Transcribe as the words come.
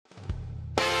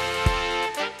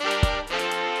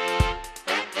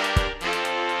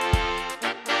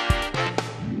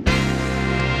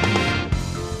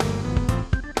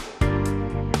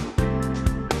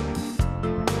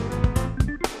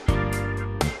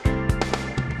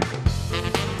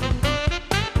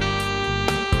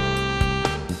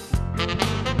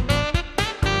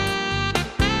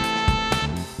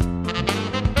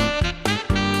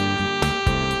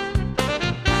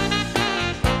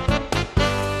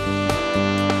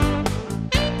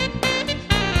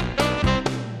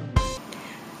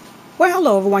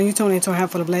Hello everyone, you tuned into a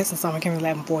handful of blessings. I'm Kim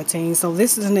 1114. So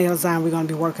this is the nail design we're going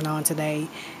to be working on today.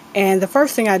 And the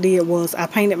first thing I did was I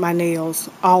painted my nails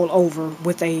all over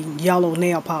with a yellow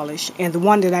nail polish. And the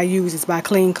one that I use is by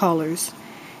Clean Colors.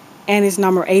 And it's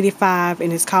number 85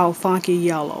 and it's called Funky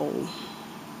Yellow.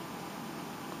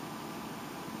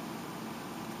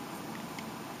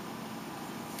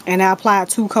 And I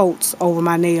applied 2 coats over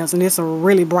my nails and it's a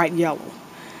really bright yellow.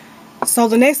 So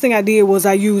the next thing I did was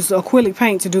I used acrylic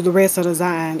paint to do the rest of the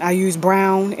design. I used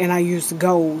brown and I used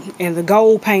gold. And the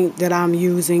gold paint that I'm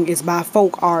using is by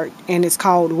Folk Art and it's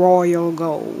called Royal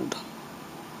Gold.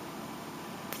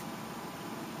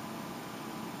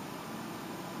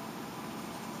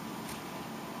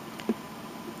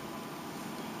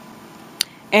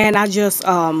 And I just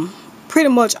pretty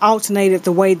much alternated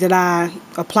the way that I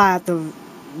applied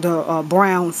the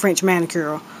brown French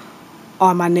manicure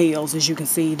on my nails. As you can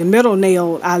see, the middle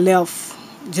nail I left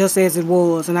just as it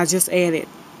was and I just added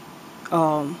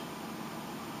the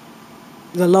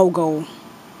logo,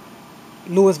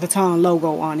 Louis Vuitton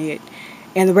logo on it,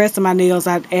 and the rest of my nails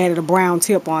I added a brown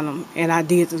tip on them and I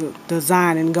did the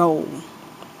design in gold.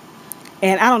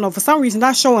 And I don't know, for some reason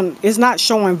it's not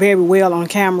showing very well on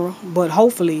camera, but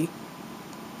hopefully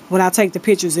when I take the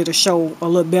pictures it'll show a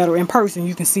little better. In person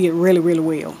you can see it really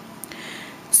well.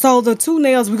 So the 2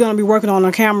 nails we're going to be working on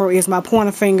camera is my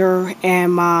pointer finger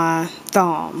and my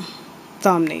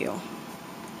thumbnail.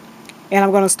 And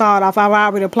I'm going to start off, I've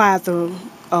already applied the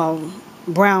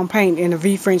brown paint and the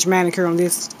V French manicure on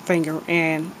this finger,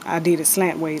 and I did it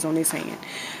slantways on this hand.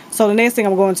 So the next thing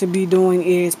I'm going to be doing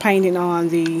is painting on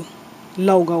the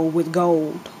logo with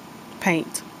gold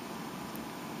paint.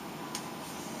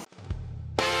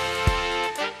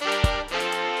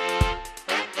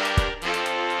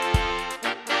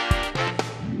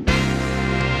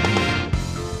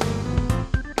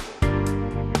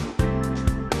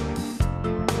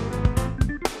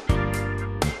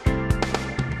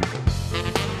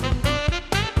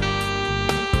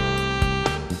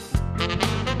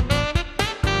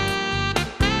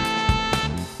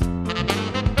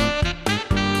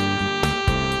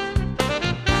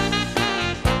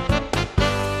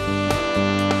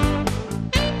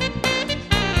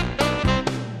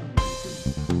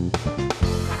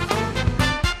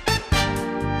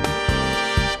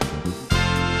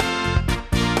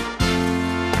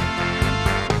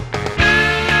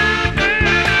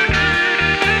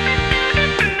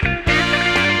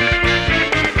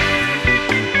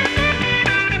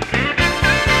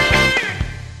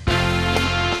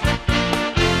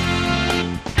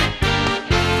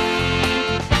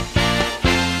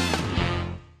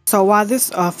 So while this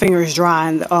finger is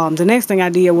drying, the next thing I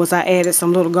did was I added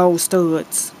some little gold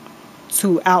studs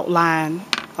to outline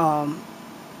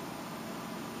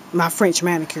my French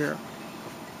manicure.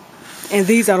 And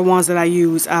these are the ones that I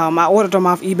use. I ordered them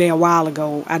off eBay a while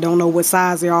ago. I don't know what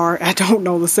size they are. I don't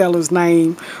know the seller's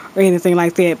name or anything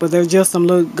like that, but they're just some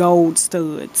little gold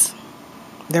studs.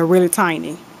 They're really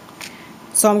tiny.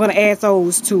 So I'm going to add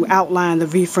those to outline the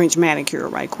V French manicure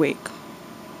right quick.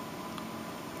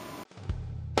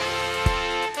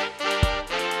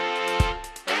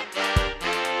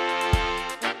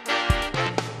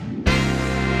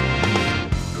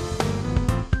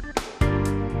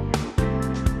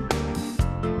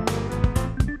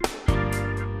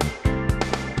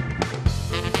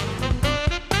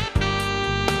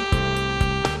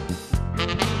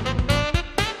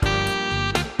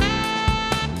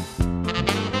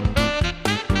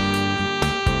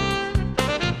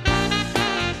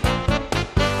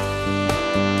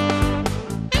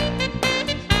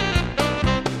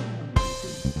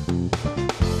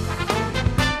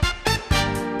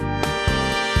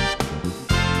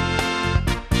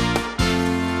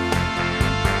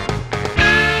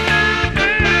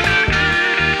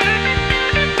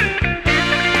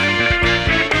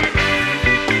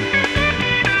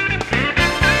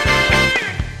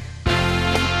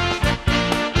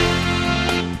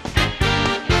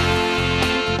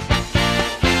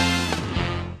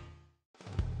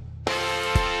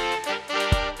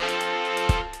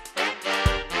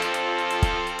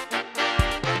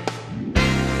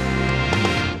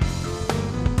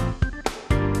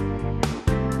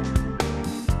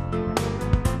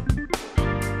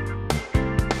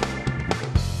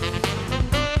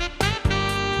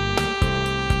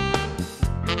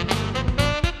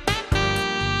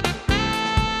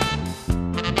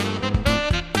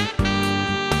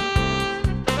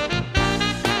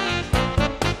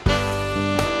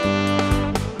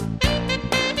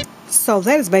 So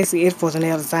that is basically it for the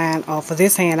nail design. For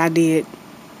this hand, I did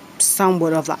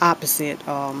somewhat of the opposite.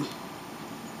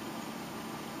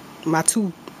 My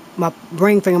two my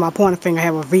ring finger, my pointer finger, I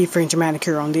have a V French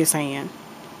manicure on this hand.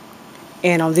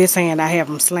 And on this hand, I have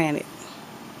them slanted.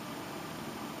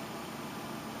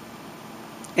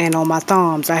 And on my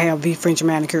thumbs, I have V French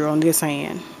manicure on this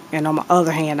hand. And on my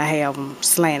other hand, I have them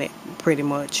slanted, pretty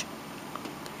much.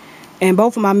 And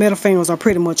both of my middle fingers are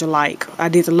pretty much alike. I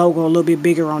did the logo a little bit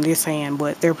bigger on this hand,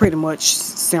 but they're pretty much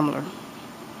similar.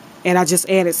 And I just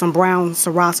added some brown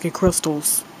Swarovski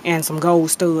crystals and some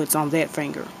gold studs on that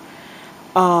finger.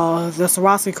 The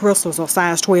Swarovski crystals are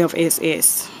size 12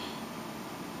 SS.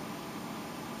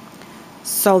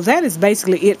 So that is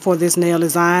basically it for this nail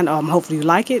design. Hopefully you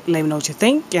like it. Let me know what you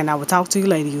think, and I will talk to you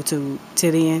later, YouTube.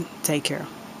 Till then, take care.